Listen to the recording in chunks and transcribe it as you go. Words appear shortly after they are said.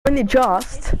only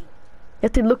just. You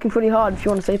have to be looking pretty hard if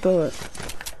you want to stay through it.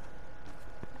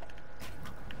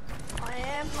 I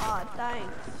am hard,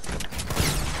 thanks.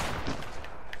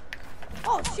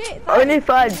 Oh shit! Only if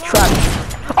I trapped.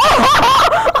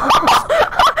 Oh!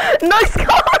 Nice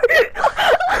car!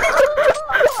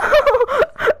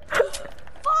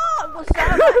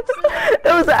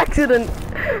 That was an accident.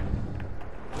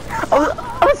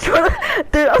 I was trying to,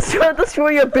 dude, I was trying to destroy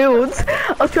your builds.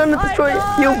 I was trying to destroy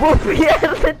your wolf.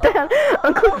 Yeah, sit down.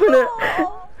 I'm cooking it.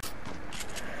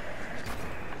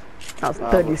 That was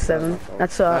 37.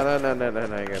 That's No, go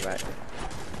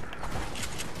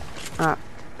back.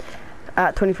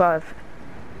 At 25.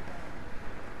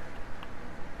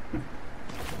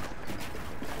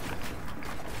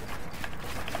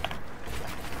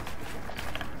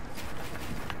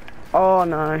 Oh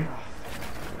no.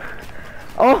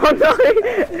 Oh no!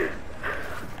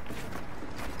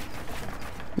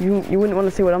 You wouldn't want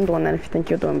to see what I'm doing then if you think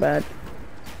you're doing bad.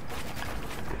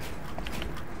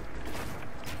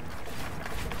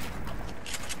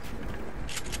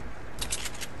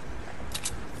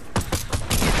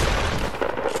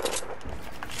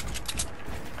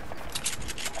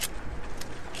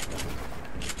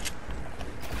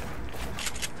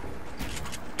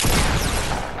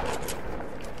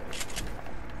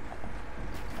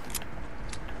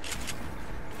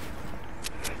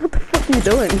 What the fuck are you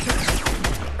doing?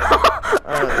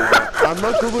 I'm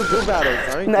not good about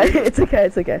it, don't No, it's okay,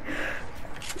 it's okay.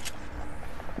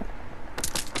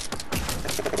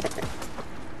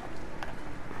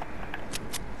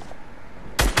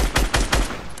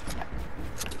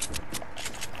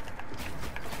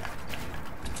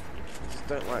 Just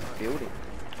don't like building.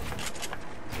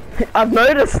 I've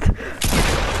noticed.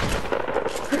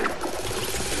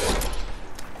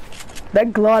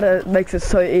 That glider makes it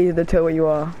so easy to tell where you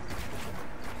are.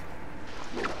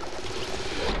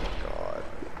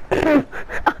 God.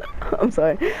 I'm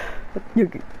sorry. You're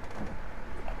good.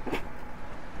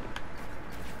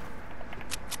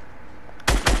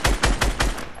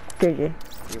 GG.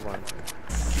 You won.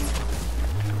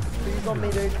 He's on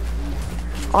me, dude.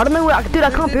 I don't know where dude,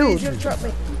 I can't build. He's gonna trap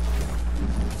me.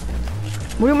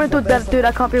 What do you want me to do that, dude?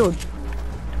 I can't build.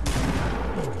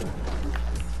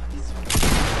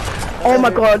 Oh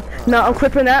my god. No, I'm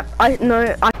clipping that. I.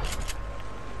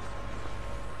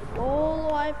 All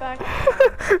the way back.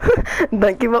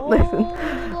 Don't give up, Nathan. All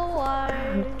the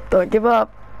way. Don't give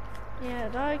up. Yeah,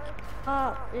 don't give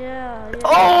up. Yeah.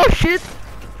 Oh shit!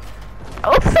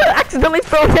 Oh, I accidentally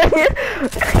fell down here.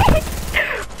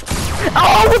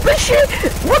 Oh, what the shit?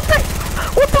 What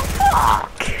the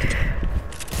fuck?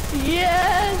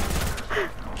 Yes!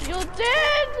 You're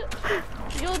dead!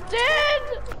 You're dead!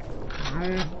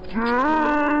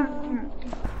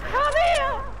 Come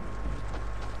here!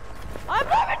 I'm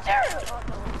moving to you!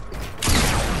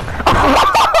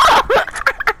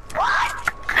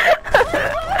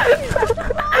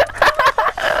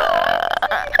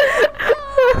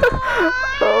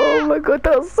 Oh my god,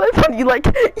 that was so funny. You like,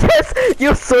 yes,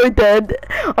 you're so dead.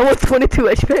 I was 22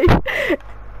 HP.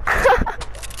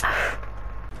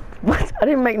 What? I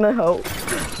didn't make no help.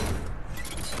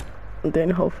 I'm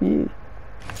doing help for you.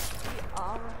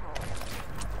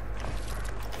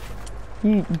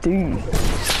 You do.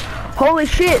 Holy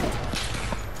shit!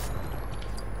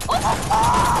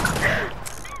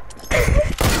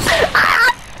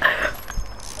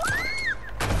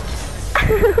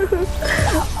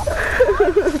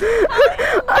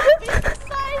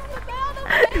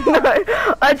 No,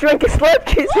 I drank a slurp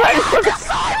juice right in front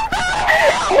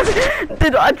of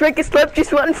Dude, I drank a slurp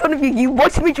juice right in front of you. You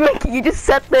watched me drink it, you just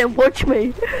sat there and watched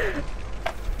me.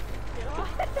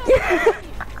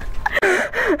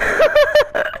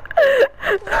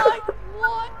 Like,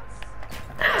 what?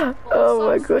 Oh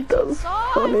my god, that was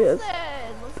funny as...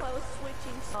 Looks like we're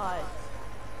switching sides.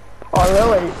 Oh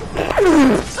really?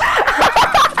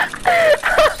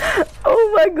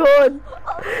 Oh my god. I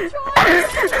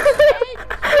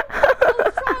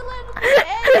was trying to let him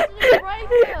end and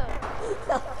break it.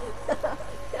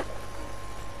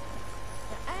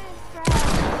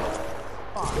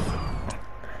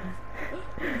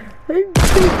 Hey,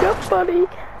 pick up, buddy.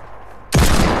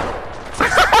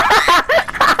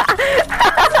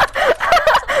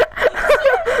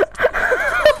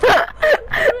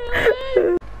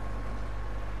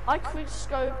 I quick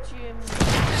scoped you in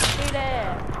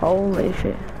midair. Holy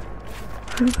shit.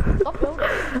 Stop building.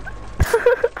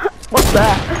 What's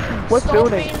that? What's Stop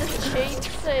building? being a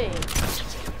cheatsy.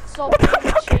 Stop being a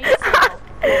cheatsy.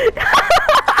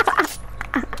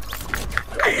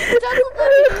 Doesn't let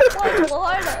me use my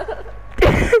glider.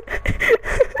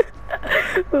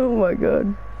 Oh my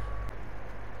god.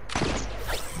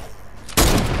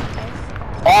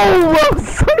 Oh, I was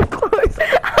so close.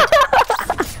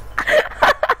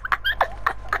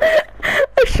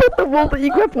 I shot the wall that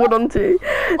you grappled onto.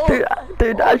 Dude,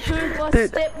 my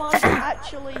stepmom's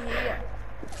actually here.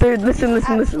 Dude, listen. I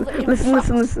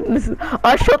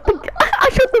shot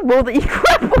the wall that you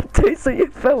grappled to, so you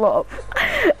fell off.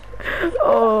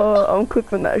 Oh, I'm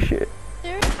clipping that shit.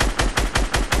 Dude.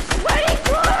 Sweaty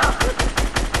blood!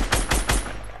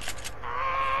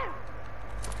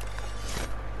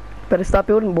 Better start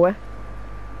building, boy.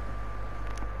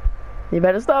 You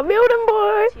better start building,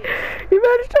 boy. You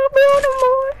better start building,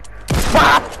 boy.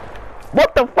 Ah!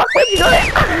 What the fuck? Where'd you go?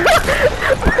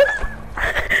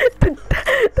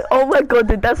 Oh my god,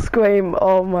 did that scream?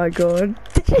 Oh my god.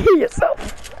 Did you hear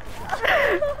yourself?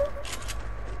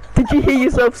 Did you hear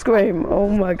yourself scream? Oh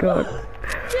my god. Yes,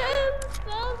 that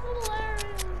was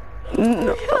hilarious.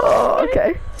 No. Oh,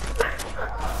 okay.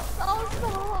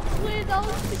 That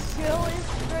was the chilliest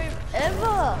scream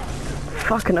ever.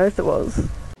 Fucking oath it was.